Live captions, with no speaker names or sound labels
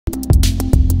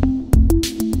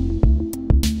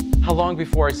How long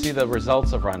before I see the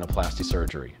results of rhinoplasty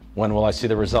surgery? When will I see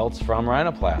the results from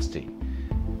rhinoplasty?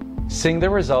 Seeing the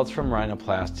results from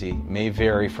rhinoplasty may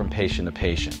vary from patient to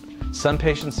patient. Some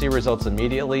patients see results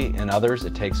immediately, and others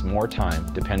it takes more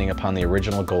time depending upon the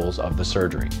original goals of the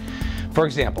surgery. For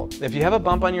example, if you have a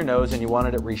bump on your nose and you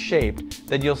wanted it reshaped,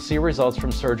 then you'll see results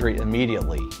from surgery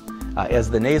immediately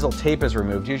as the nasal tape is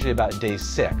removed, usually about day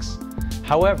 6.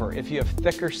 However, if you have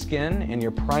thicker skin and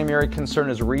your primary concern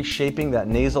is reshaping that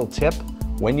nasal tip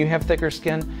when you have thicker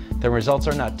skin, the results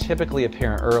are not typically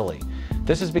apparent early.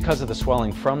 This is because of the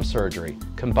swelling from surgery,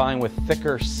 combined with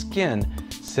thicker skin,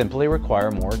 simply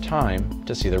require more time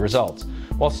to see the results.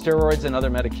 While steroids and other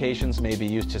medications may be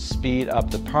used to speed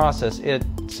up the process, it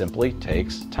simply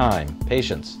takes time,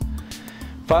 patience.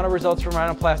 Final results from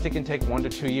rhinoplasty can take 1 to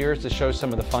 2 years to show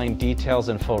some of the fine details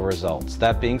and full results.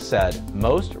 That being said,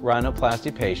 most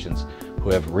rhinoplasty patients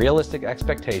who have realistic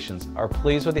expectations are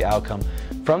pleased with the outcome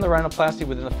from the rhinoplasty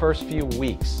within the first few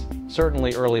weeks,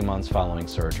 certainly early months following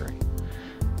surgery.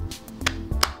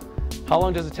 How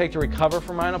long does it take to recover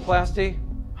from rhinoplasty?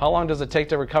 How long does it take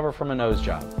to recover from a nose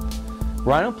job?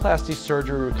 Rhinoplasty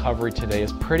surgery recovery today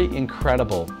is pretty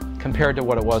incredible compared to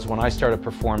what it was when I started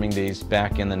performing these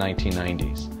back in the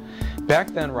 1990s. Back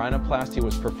then, rhinoplasty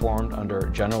was performed under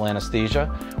general anesthesia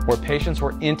where patients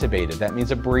were intubated. That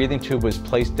means a breathing tube was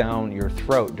placed down your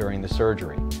throat during the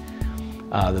surgery.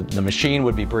 The machine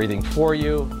would be breathing for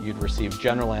you. You'd receive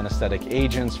general anesthetic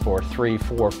agents for 3,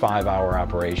 4, 5-hour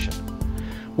operation.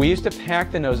 We used to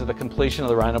pack the nose at the completion of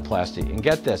the rhinoplasty, and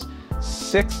get this,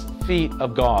 6 feet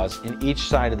of gauze in each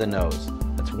side of the nose.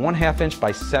 That's 1/2 inch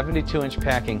by 72-inch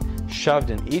packing shoved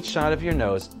in each side of your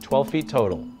nose, 12 feet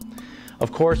total.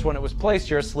 Of course, when it was placed,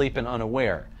 you're asleep and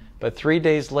unaware. But 3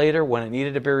 days later, when it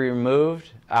needed to be removed,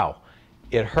 ow,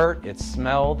 it hurt, it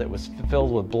smelled, it was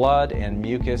filled with blood and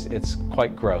mucus. It's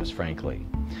quite gross, frankly.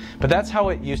 But that's how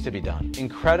it used to be done.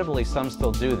 Incredibly, some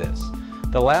still do this.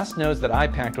 The last nose that I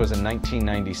packed was in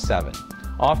 1997,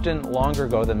 often longer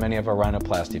ago than many of our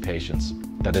rhinoplasty patients.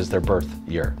 That is their birth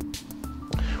year.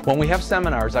 When we have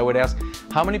seminars, I would ask,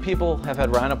 how many people have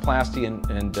had rhinoplasty,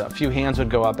 and a few hands would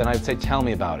go up, and I'd say, tell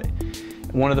me about it.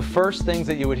 One of the first things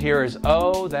that you would hear is,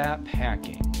 oh, that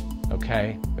packing,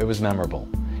 okay? It was memorable.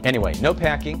 Anyway, no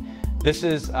packing. This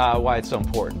is why it's so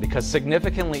important, because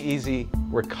significantly easy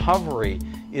recovery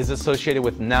is associated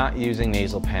with not using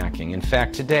nasal packing. In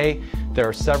fact, today, there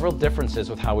are several differences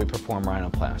with how we perform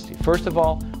rhinoplasty. First of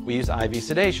all, we use IV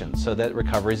sedation so that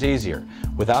recovery is easier,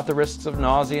 without the risks of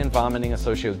nausea and vomiting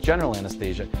associated with general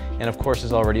anesthesia. And of course,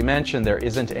 as already mentioned, there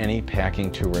isn't any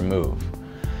packing to remove.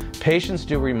 Patients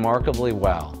do remarkably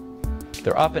well.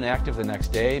 They're up and active the next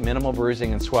day, minimal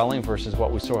bruising and swelling versus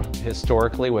what we saw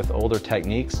historically with older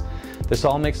techniques. This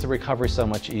all makes the recovery so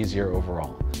much easier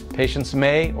overall. Patients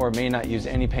may or may not use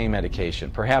any pain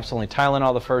medication, perhaps only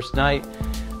Tylenol the first night,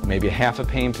 maybe half a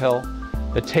pain pill.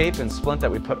 The tape and splint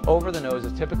that we put over the nose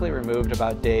is typically removed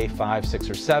about day 5, 6,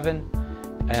 or 7,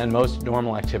 and most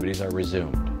normal activities are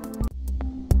resumed.